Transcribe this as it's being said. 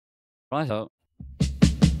Right up.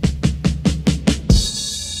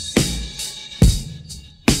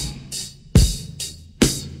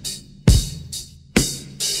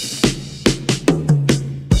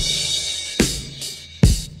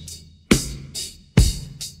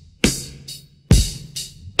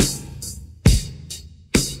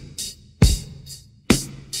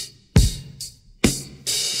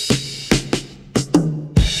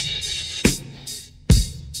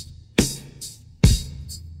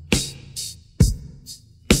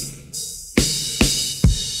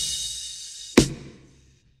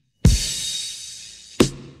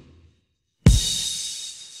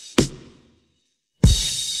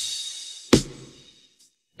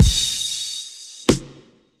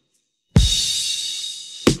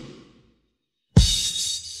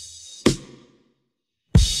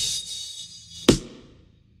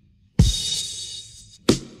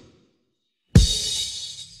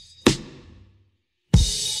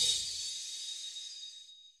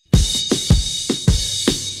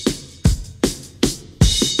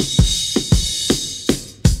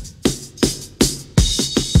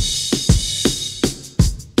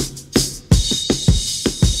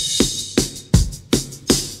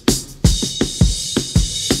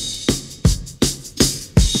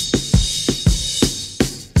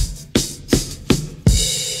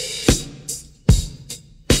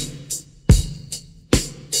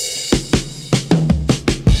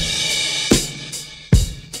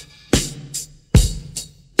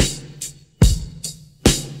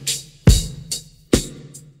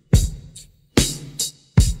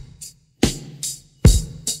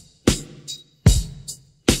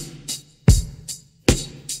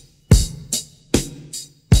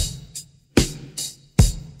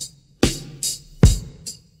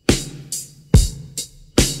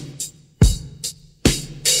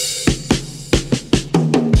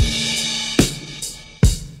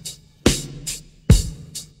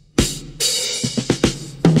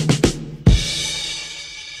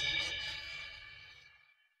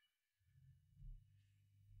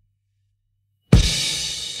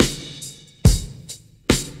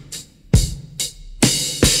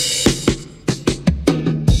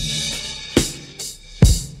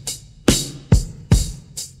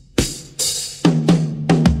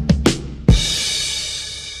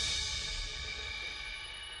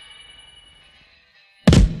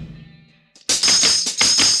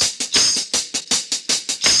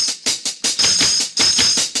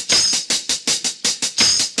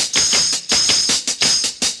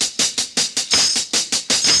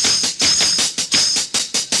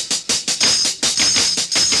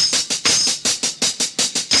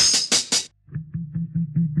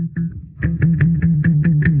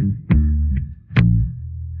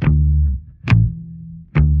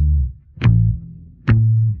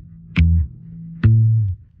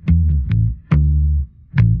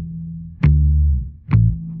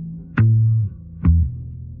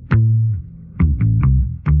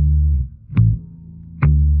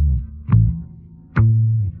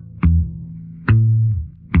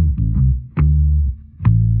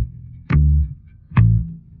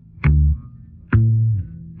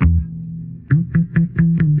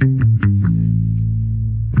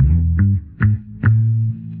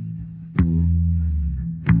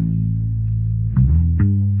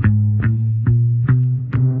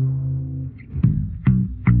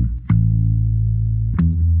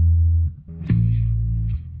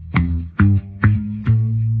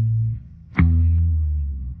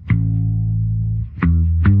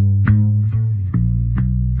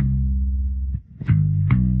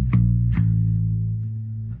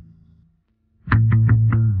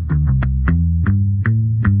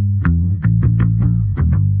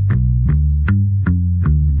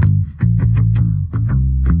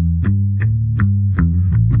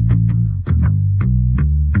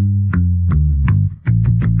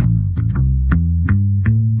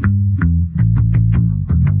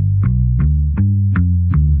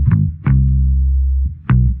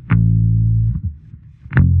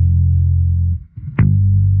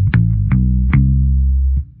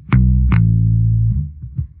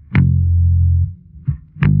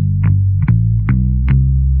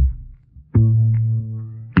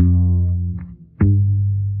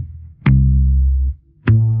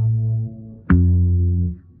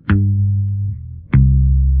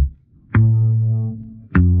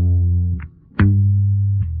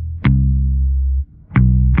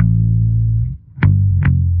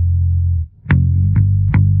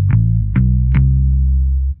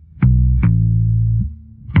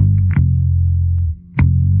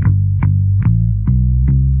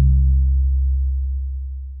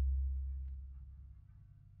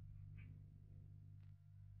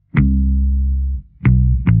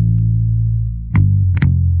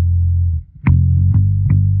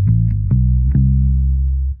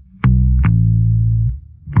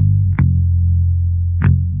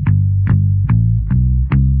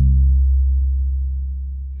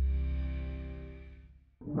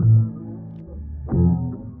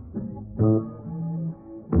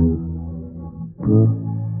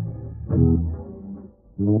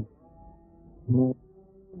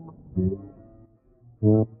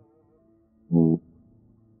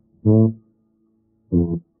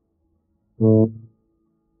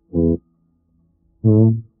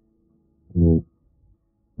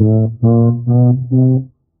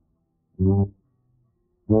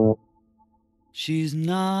 She's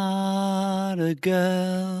not a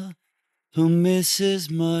girl who misses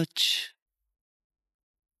much.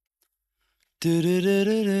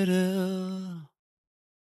 Do-do-do-do-do-do.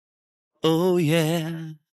 Oh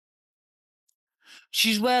yeah.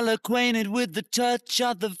 She's well acquainted with the touch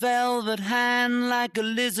of the velvet hand, like a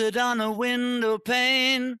lizard on a window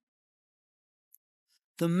pane.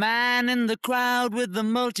 The man in the crowd with the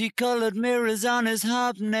multicolored mirrors on his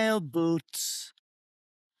hobnail boots,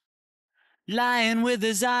 lying with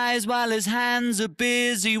his eyes while his hands are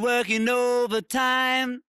busy working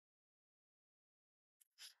overtime.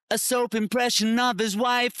 A soap impression of his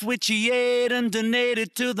wife, which he ate and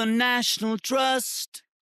donated to the National Trust.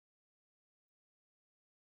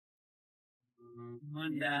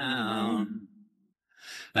 Down.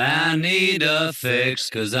 I need a fix,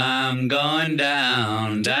 'cause I'm going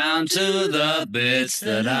down, down to the bits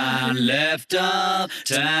that I left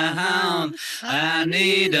uptown. I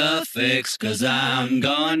need a fix, 'cause I'm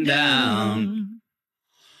going down.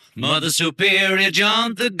 Mother Superior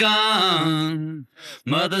jumped the gun.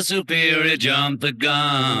 Mother Superior jumped the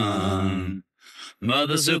gun.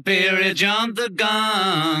 Mother Superior jumped the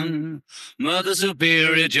gun. Mother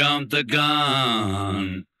Superior jumped the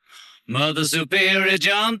gun. Mother Superior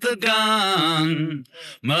jumped the gun.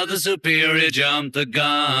 Mother Superior jumped the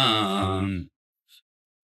gun.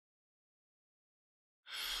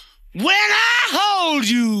 When I hold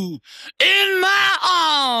you in my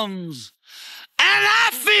arms and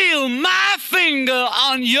I feel my finger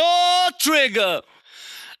on your trigger,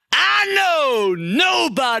 I know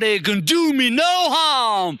nobody can do me no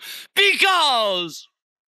harm, because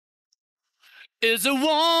it's a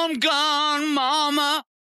warm gun, mama.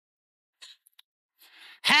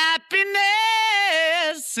 Happiness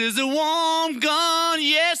is a warm gun,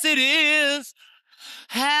 yes it is.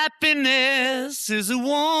 Happiness is a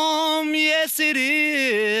warm, yes it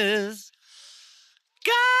is.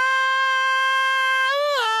 God.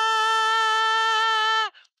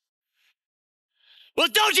 Well,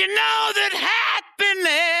 don't you know that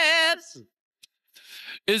happiness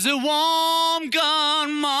is a warm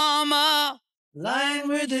gun, mama? Lying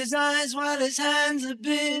with his eyes while his hands are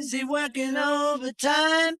busy working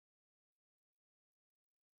overtime.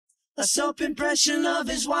 A soap impression of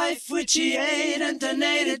his wife, which he ate and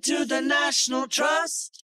donated to the National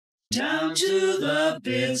Trust. Down to the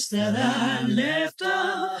bits that I left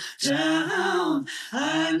uptown.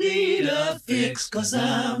 I need a fix, 'cause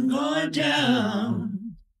I'm going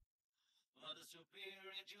down. Mother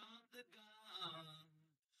Superior jumped the gun.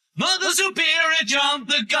 Mother Superior jumped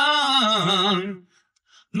the gun.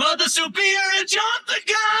 Mother Superior jumped the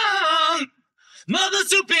gun. Mother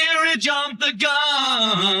Superior jumped the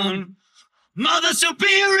gun. Mother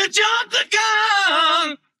Superior jumped the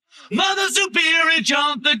gun. Mother Superior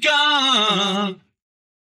jumped the gun.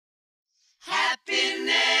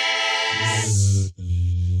 Happiness.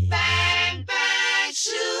 Bang, bang,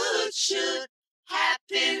 shoot, shoot.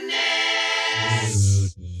 Happiness.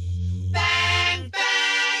 Bang,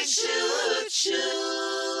 bang, shoot, shoot.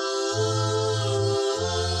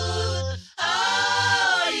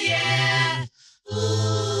 Oh, yeah. Ooh,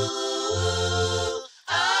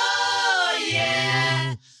 oh,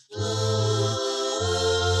 yeah. Ooh,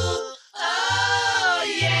 oh,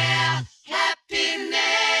 yeah. Happiness.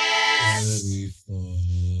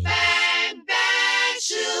 Bang, bang,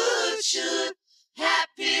 shoot, shoot.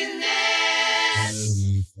 Happiness.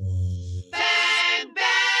 Bang,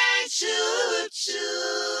 bang, shoot, shoot.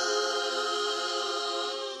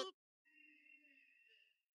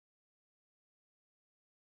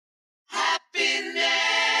 Happiness.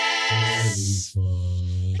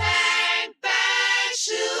 Bang, bang,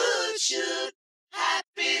 shoot, shoot.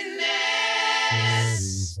 Happiness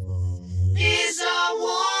is a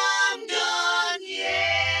warm gun, yeah.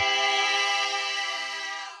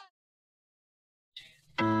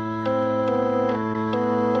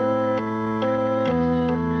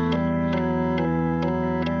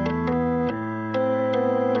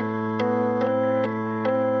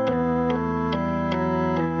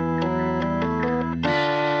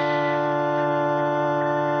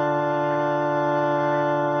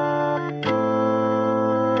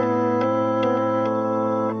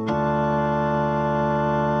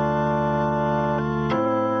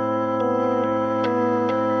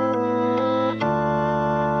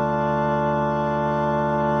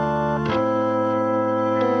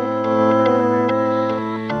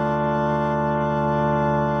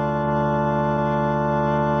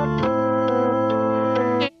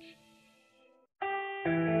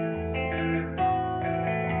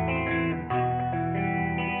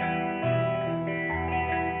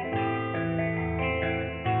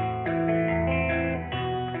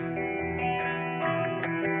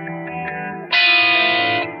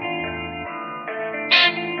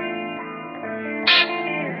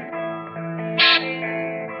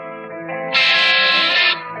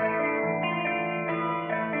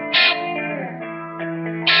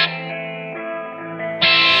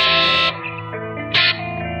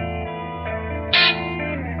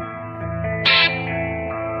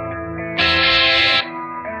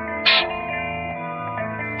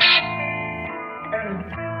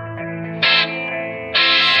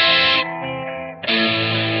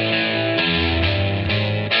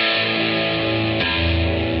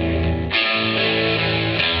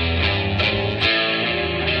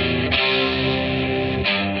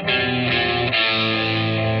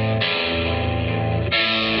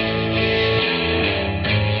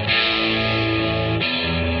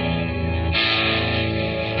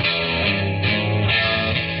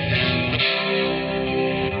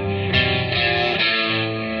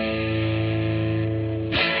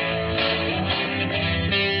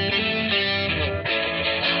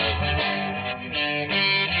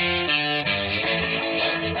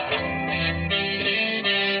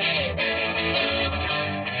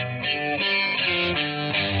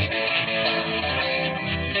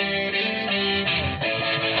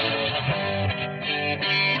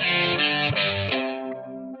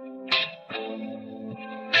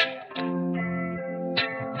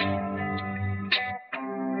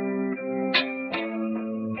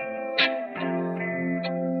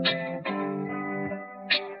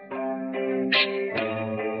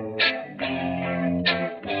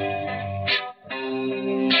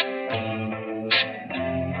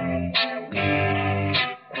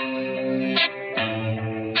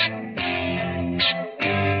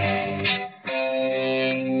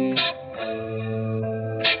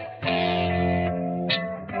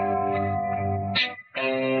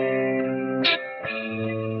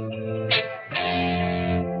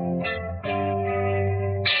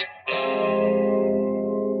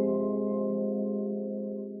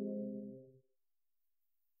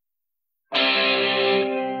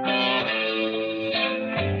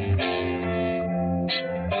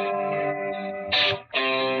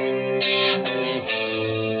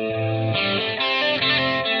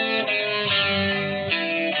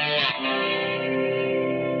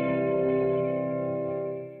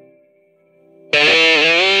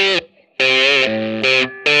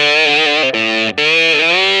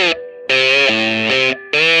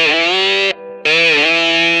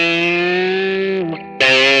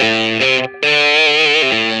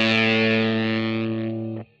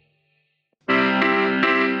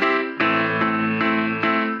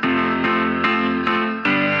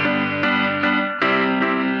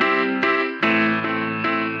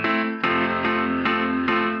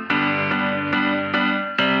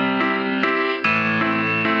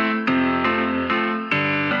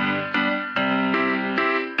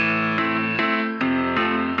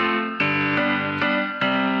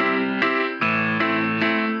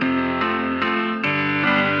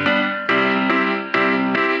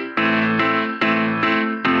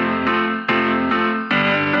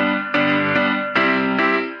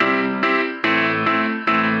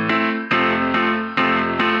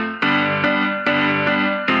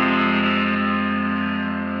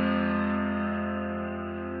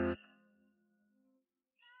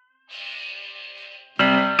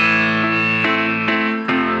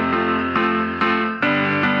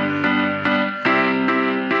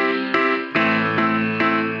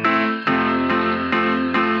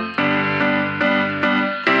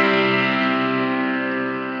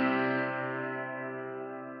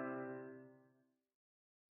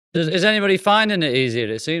 Is anybody finding it easier?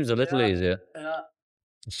 It seems a little easier. Yeah.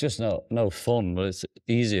 It's just no fun, but it's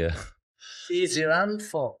easier. It's easier and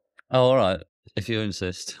fun. Oh, all right, if you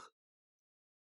insist.